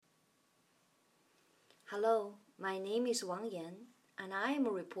Hello, my name is Wang Yan, and I am a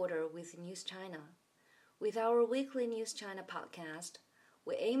reporter with News China. With our weekly News China podcast,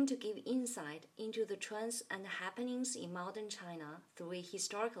 we aim to give insight into the trends and happenings in modern China through a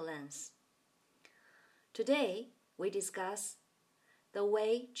historical lens. Today, we discuss the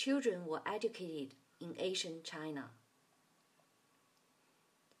way children were educated in ancient China.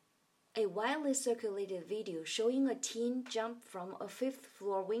 A widely circulated video showing a teen jump from a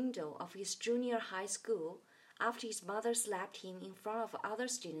fifth-floor window of his junior high school after his mother slapped him in front of other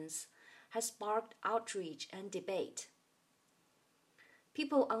students has sparked outrage and debate.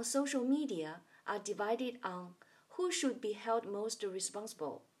 People on social media are divided on who should be held most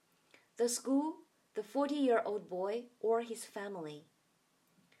responsible: the school, the 40-year-old boy, or his family.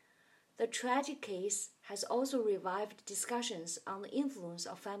 The tragic case has also revived discussions on the influence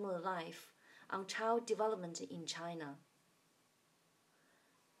of family life on child development in China.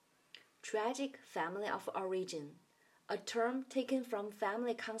 Tragic family of origin, a term taken from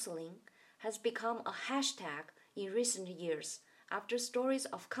family counseling, has become a hashtag in recent years after stories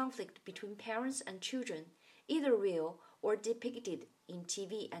of conflict between parents and children, either real or depicted in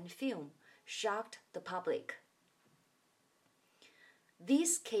TV and film, shocked the public.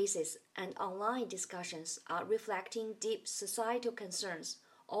 These cases and online discussions are reflecting deep societal concerns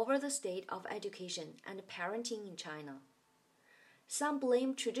over the state of education and parenting in China. Some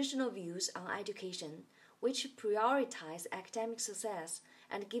blame traditional views on education, which prioritize academic success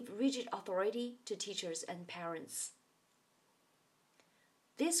and give rigid authority to teachers and parents.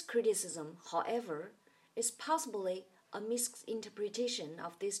 This criticism, however, is possibly a misinterpretation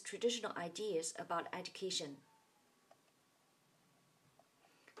of these traditional ideas about education.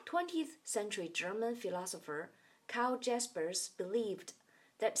 20th century German philosopher Karl Jaspers believed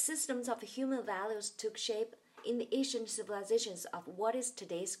that systems of human values took shape in the ancient civilizations of what is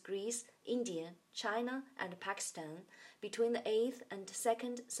today's Greece, India, China, and Pakistan between the 8th and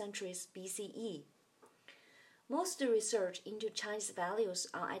 2nd centuries BCE. Most research into Chinese values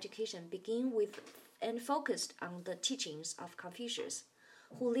on education began with and focused on the teachings of Confucius,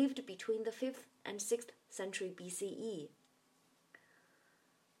 who lived between the 5th and 6th century BCE.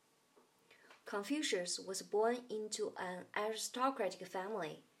 Confucius was born into an aristocratic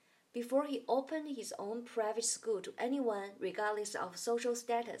family. Before he opened his own private school to anyone regardless of social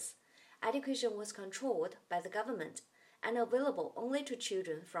status, education was controlled by the government and available only to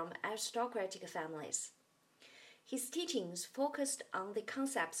children from aristocratic families. His teachings focused on the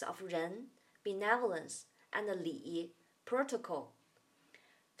concepts of ren, benevolence, and li, protocol.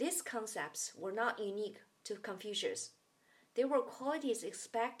 These concepts were not unique to Confucius. They were qualities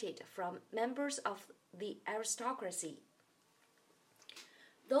expected from members of the aristocracy.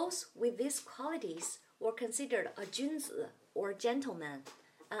 Those with these qualities were considered a junzi or gentleman,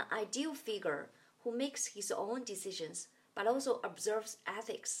 an ideal figure who makes his own decisions but also observes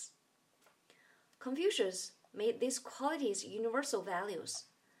ethics. Confucius made these qualities universal values,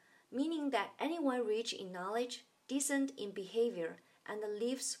 meaning that anyone rich in knowledge, decent in behavior, and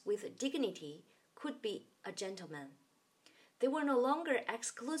lives with dignity could be a gentleman. They were no longer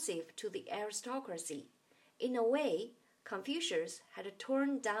exclusive to the aristocracy. In a way, Confucius had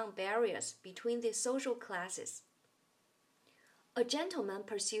torn down barriers between the social classes. A gentleman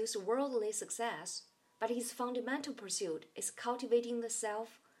pursues worldly success, but his fundamental pursuit is cultivating the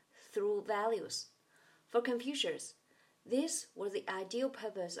self through values. For Confucius, this was the ideal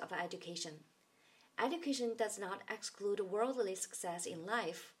purpose of education. Education does not exclude worldly success in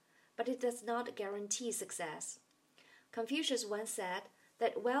life, but it does not guarantee success. Confucius once said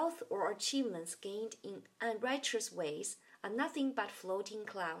that wealth or achievements gained in unrighteous ways are nothing but floating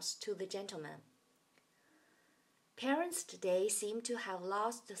clouds to the gentleman. Parents today seem to have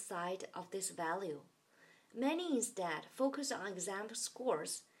lost sight of this value. Many instead focus on exam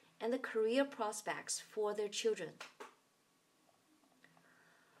scores and the career prospects for their children.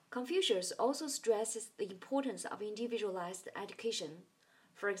 Confucius also stresses the importance of individualized education.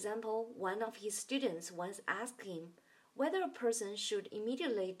 For example, one of his students once asked him whether a person should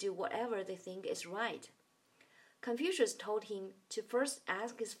immediately do whatever they think is right. Confucius told him to first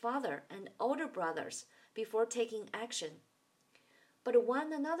ask his father and older brothers before taking action. But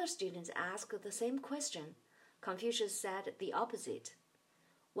when another student asked the same question, Confucius said the opposite.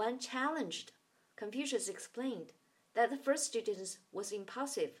 When challenged, Confucius explained that the first student was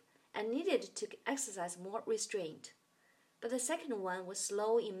impulsive and needed to exercise more restraint, but the second one was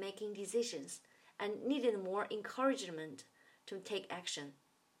slow in making decisions and needed more encouragement to take action.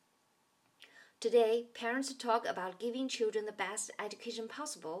 Today, parents talk about giving children the best education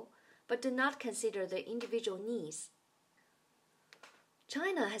possible, but do not consider their individual needs.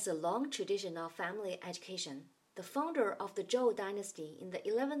 China has a long tradition of family education. The founder of the Zhou dynasty in the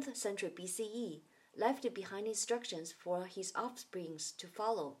 11th century BCE left behind instructions for his offsprings to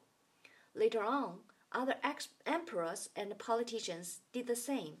follow. Later on, other emperors and politicians did the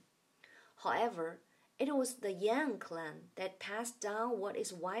same. However, it was the Yan clan that passed down what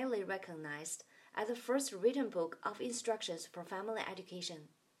is widely recognized as the first written book of instructions for family education.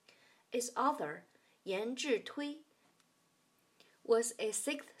 Its author, Yan Zhitui, was a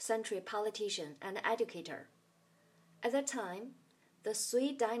 6th century politician and educator. At that time, the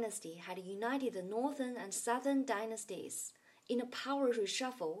Sui dynasty had united the northern and southern dynasties in a power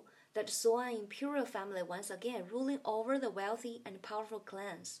reshuffle that saw an imperial family once again ruling over the wealthy and powerful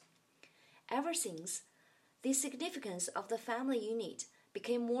clans. Ever since, the significance of the family unit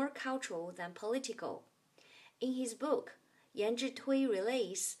became more cultural than political. In his book, Yan Zhitui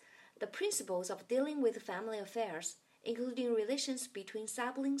relays the principles of dealing with family affairs, including relations between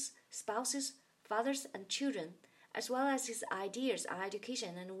siblings, spouses, fathers, and children, as well as his ideas on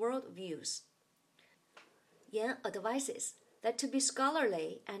education and world views. Yan advises that to be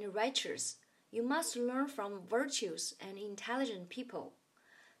scholarly and righteous, you must learn from virtuous and intelligent people.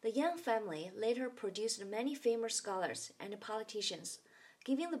 The Yan family later produced many famous scholars and politicians,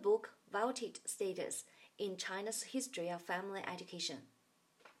 giving the book vaulted status in China's history of family education.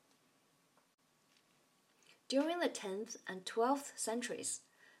 During the 10th and 12th centuries,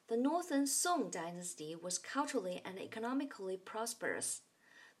 the northern Song dynasty was culturally and economically prosperous.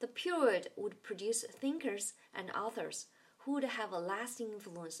 The period would produce thinkers and authors who would have a lasting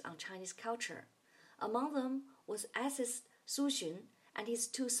influence on Chinese culture. Among them was essayist Su Xun and his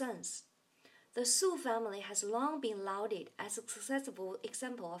two sons. The Su family has long been lauded as a successful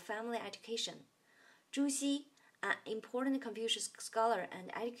example of family education. Zhu Xi, an important Confucius scholar and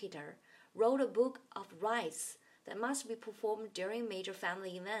educator, wrote a book of rites that must be performed during major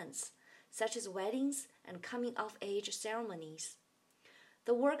family events, such as weddings and coming-of-age ceremonies.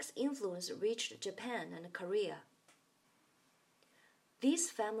 The work's influence reached Japan and Korea.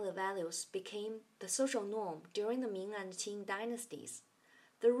 These family values became the social norm during the Ming and Qing dynasties.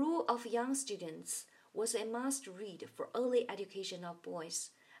 The rule of young students was a must-read for early education of boys,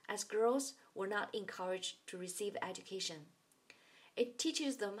 as girls were not encouraged to receive education. It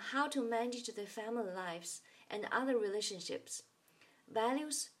teaches them how to manage their family lives and other relationships.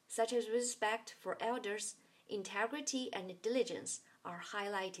 Values such as respect for elders, integrity, and diligence are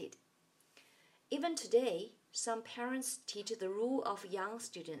highlighted. Even today, some parents teach the rule of young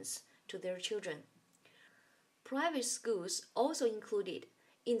students to their children. Private schools also included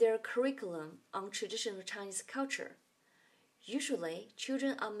in their curriculum on traditional Chinese culture. Usually,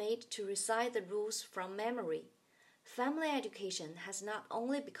 children are made to recite the rules from memory. Family education has not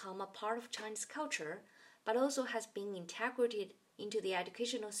only become a part of Chinese culture, but also has been integrated into the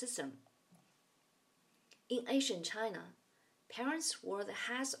educational system. In ancient China, parents were the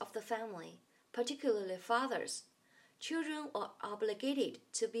heads of the family, particularly fathers. Children were obligated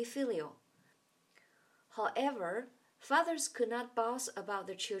to be filial. However, fathers could not boss about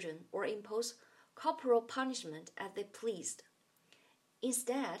their children or impose corporal punishment as they pleased.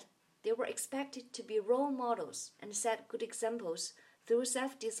 Instead, they were expected to be role models and set good examples through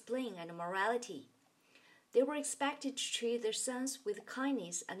self-discipline and morality. They were expected to treat their sons with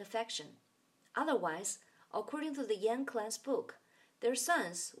kindness and affection. Otherwise, according to the Yan clan's book, their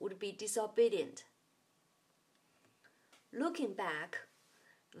sons would be disobedient. Looking back,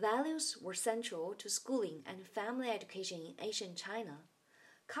 values were central to schooling and family education in ancient China.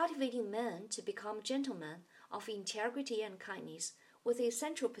 Cultivating men to become gentlemen of integrity and kindness was the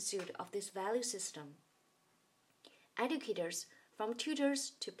essential pursuit of this value system. Educators, from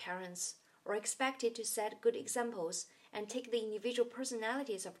tutors to parents, were expected to set good examples and take the individual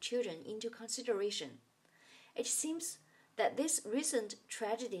personalities of children into consideration. It seems that these recent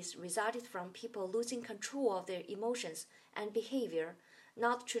tragedies resulted from people losing control of their emotions and behavior,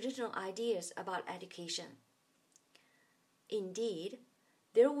 not traditional ideas about education. Indeed,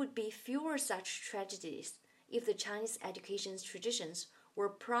 there would be fewer such tragedies if the Chinese education traditions were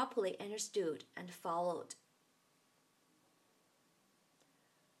properly understood and followed.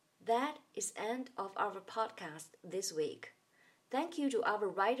 That is the end of our podcast this week. Thank you to our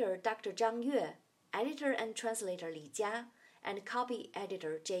writer Dr. Zhang Yue, editor and translator Li Jia, and copy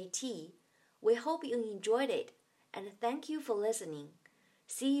editor JT. We hope you enjoyed it, and thank you for listening.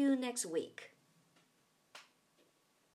 See you next week.